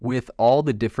With all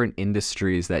the different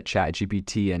industries that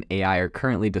ChatGPT and AI are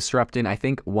currently disrupting, I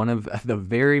think one of the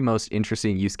very most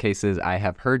interesting use cases I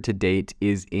have heard to date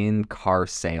is in car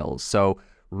sales. So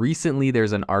recently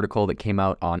there's an article that came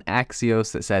out on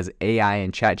Axios that says AI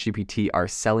and ChatGPT are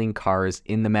selling cars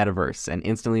in the metaverse. And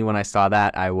instantly when I saw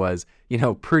that, I was,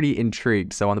 pretty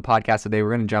intrigued. So on the podcast today, we're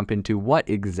going to jump into what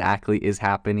exactly is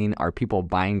happening. Are people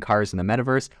buying cars in the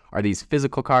metaverse? Are these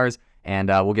physical cars? And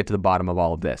we'll get to the bottom of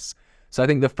all of this. So I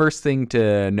think the first thing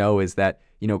to know is that,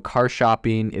 car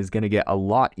shopping is going to get a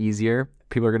lot easier.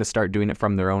 People are going to start doing it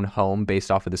from their own home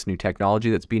based off of this new technology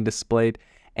that's being displayed.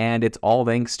 And it's all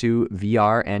thanks to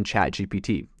VR and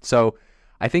ChatGPT. So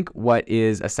I think what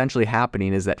is essentially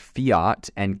happening is that Fiat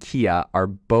and Kia are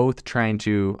both trying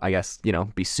to, I guess,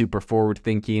 be super forward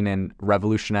thinking and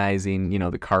revolutionizing,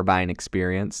 the car buying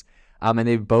experience. And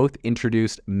they've both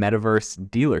introduced metaverse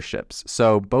dealerships.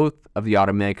 So both of the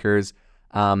automakers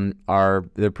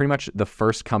they're pretty much the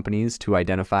first companies to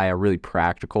identify a really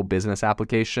practical business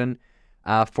application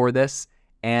for this.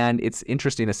 And it's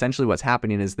interesting. Essentially, what's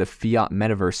happening is the Fiat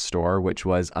Metaverse store, which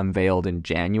was unveiled in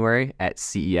January at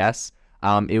CES.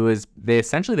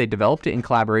 They developed it in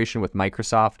collaboration with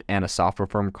Microsoft and a software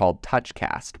firm called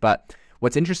TouchCast. But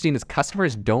what's interesting is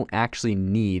customers don't actually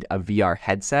need a VR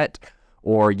headset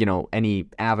or, any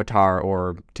avatar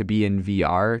or to be in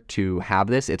VR to have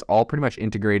this. It's all pretty much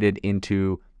integrated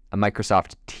into a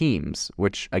Microsoft Teams,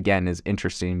 which again is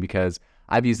interesting because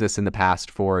I've used this in the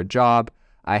past for a job.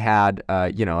 I had,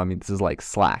 this is like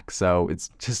Slack. So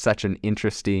it's just such an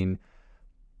interesting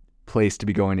place to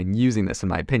be going and using this, in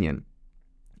my opinion.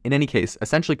 In any case,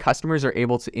 essentially customers are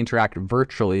able to interact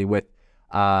virtually with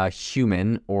a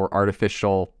human or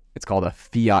artificial, it's called a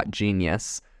Fiat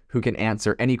genius, who can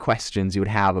answer any questions you would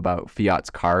have about Fiat's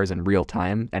cars in real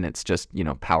time. And it's just,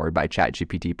 powered by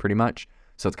ChatGPT pretty much.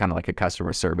 So it's kind of like a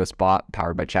customer service bot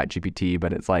powered by ChatGPT,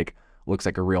 but it's looks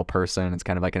like a real person. It's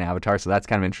kind of like an avatar. So that's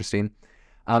kind of interesting.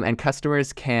 And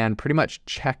customers can pretty much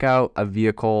check out a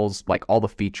vehicle's, all the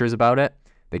features about it.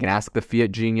 They can ask the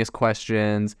Fiat Genius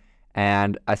questions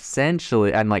and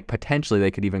essentially, and potentially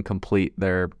they could even complete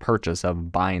their purchase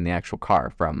of buying the actual car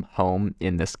from home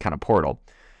in this kind of portal.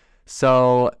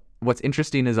 So what's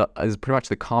interesting is pretty much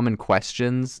the common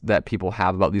questions that people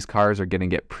have about these cars are going to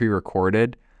get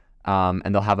pre-recorded, and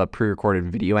they'll have a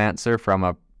pre-recorded video answer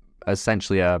from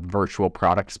essentially a virtual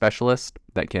product specialist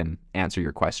that can answer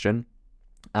your question.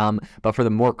 But for the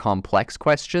more complex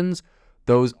questions,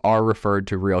 those are referred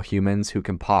to real humans who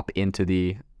can pop into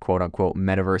the quote-unquote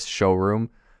metaverse showroom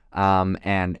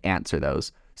and answer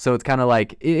those. So it's kind of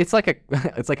like it's like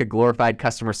a glorified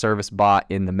customer service bot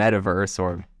in the metaverse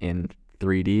or in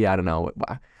 3D. I don't know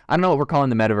what we're calling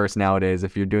the metaverse nowadays.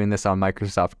 If you're doing this on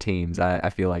Microsoft Teams,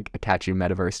 I feel like attaching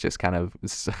metaverse just kind of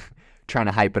trying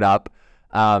to hype it up.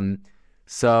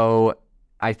 So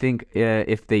I think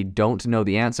if they don't know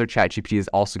the answer, ChatGPT is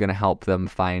also going to help them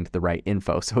find the right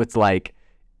info. So it's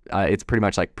it's pretty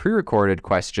much like pre-recorded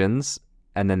questions,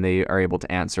 and then they are able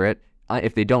to answer it.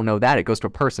 If they don't know that, it goes to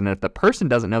a person. And if the person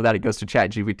doesn't know that, it goes to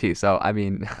ChatGPT. So, I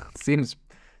mean, seems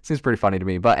pretty funny to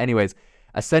me. But anyways,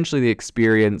 essentially the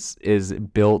experience is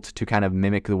built to kind of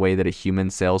mimic the way that a human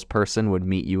salesperson would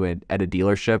meet you at a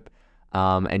dealership.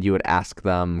 And you would ask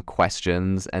them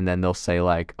questions, and then they'll say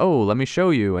oh, let me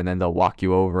show you. And then they'll walk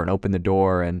you over and open the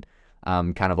door and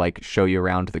kind of show you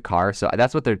around the car. So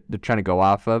that's what they're trying to go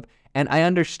off of. And I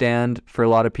understand for a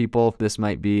lot of people, this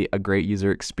might be a great user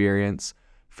experience.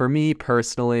 For me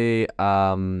personally, if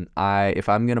I'm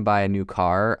going to buy a new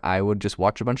car, I would just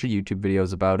watch a bunch of YouTube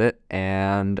videos about it.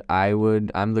 And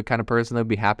I'm the kind of person that would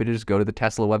be happy to just go to the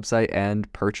Tesla website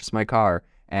and purchase my car.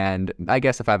 And I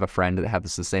guess if I have a friend that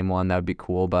has the same one, that would be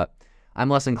cool. But I'm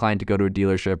less inclined to go to a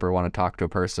dealership or want to talk to a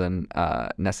person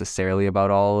necessarily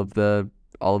about all of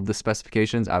the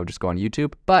specifications. I would just go on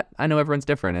YouTube. But I know everyone's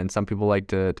different, and some people like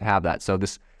to have that. So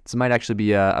this might actually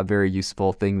be a very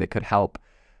useful thing that could help.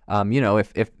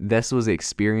 If this was the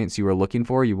experience you were looking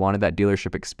for, you wanted that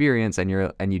dealership experience, and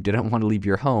you didn't want to leave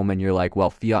your home, and you're like, well,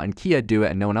 Fiat and Kia do it,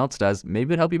 and no one else does.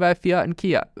 Maybe it'd help you buy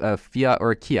a Fiat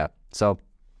or a Kia. So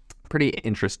pretty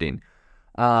interesting.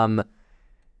 I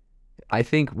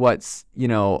think what's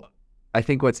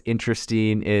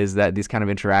interesting is that these kind of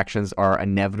interactions are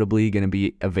inevitably going to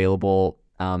be available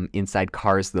inside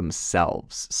cars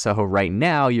themselves. So right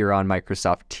now you're on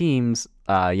Microsoft Teams,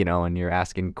 and you're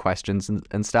asking questions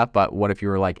and stuff. But what if you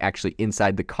were actually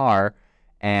inside the car,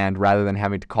 and rather than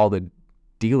having to call the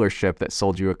dealership that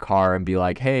sold you a car and be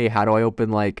like, hey, how do I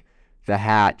open the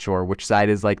hatch, or which side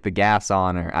is the gas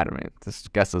on, or I don't know. I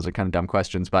guess those are kind of dumb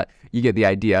questions, but you get the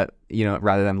idea.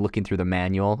 Rather than looking through the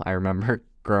manual, I remember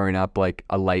growing up, like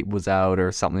a light was out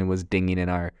or something was dinging in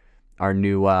our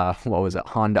new what was it,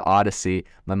 Honda Odyssey.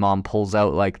 My mom pulls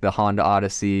out like the Honda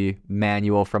Odyssey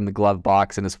manual from the glove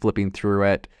box and is flipping through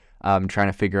it, trying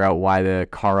to figure out why the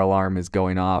car alarm is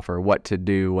going off or what to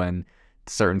do when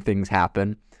certain things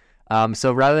happen.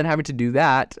 So rather than having to do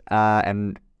that,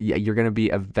 and yeah, you're going to be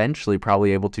eventually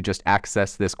probably able to just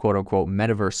access this quote unquote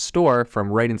metaverse store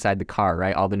from right inside the car,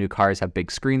 right? All the new cars have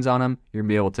big screens on them. You're going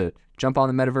to be able to jump on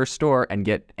the metaverse store and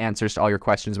get answers to all your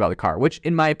questions about the car, which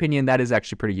in my opinion, that is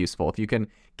actually pretty useful. If you can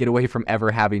get away from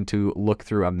ever having to look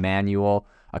through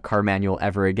a car manual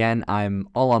ever again, I'm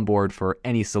all on board for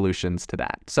any solutions to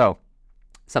that. So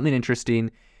something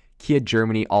interesting. Kia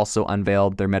Germany also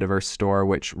unveiled their metaverse store,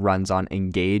 which runs on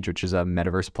Engage, which is a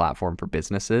metaverse platform for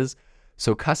businesses.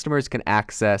 So customers can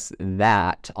access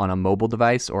that on a mobile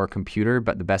device or a computer,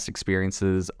 but the best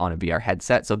experiences on a VR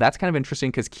headset. So that's kind of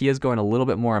interesting because Kia's going a little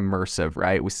bit more immersive,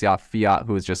 right? We saw Fiat,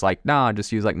 who was just like, nah,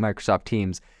 just use like Microsoft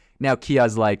Teams. Now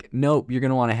Kia's like, nope, you're going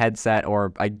to want a headset,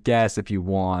 or I guess if you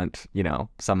want,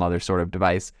 some other sort of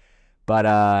device.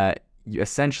 But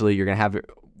essentially, you're going to have,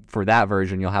 for that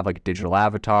version, you'll have like a digital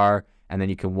avatar, and then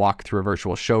you can walk through a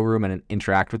virtual showroom and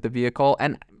interact with the vehicle.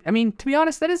 And I mean, to be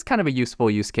honest, that is kind of a useful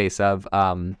use case of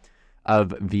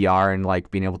VR and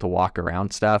like being able to walk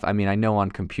around stuff. I mean, I know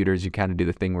on computers you kind of do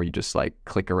the thing where you just like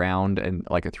click around and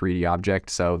like a 3D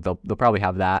object, so they'll probably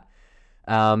have that.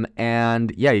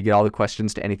 And yeah, you get all the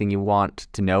questions to anything you want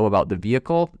to know about the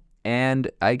vehicle. And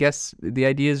I guess the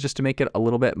idea is just to make it a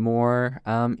little bit more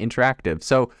interactive.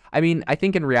 So, I mean, I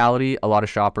think in reality, a lot of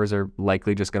shoppers are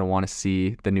likely just going to want to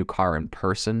see the new car in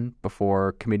person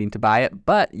before committing to buy it.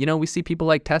 But, we see people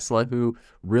like Tesla who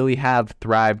really have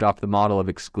thrived off the model of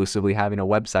exclusively having a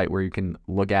website where you can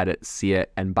look at it, see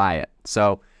it, and buy it.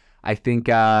 So I think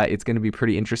it's going to be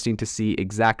pretty interesting to see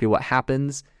exactly what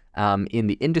happens in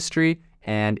the industry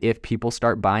and if people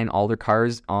start buying all their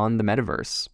cars on the metaverse.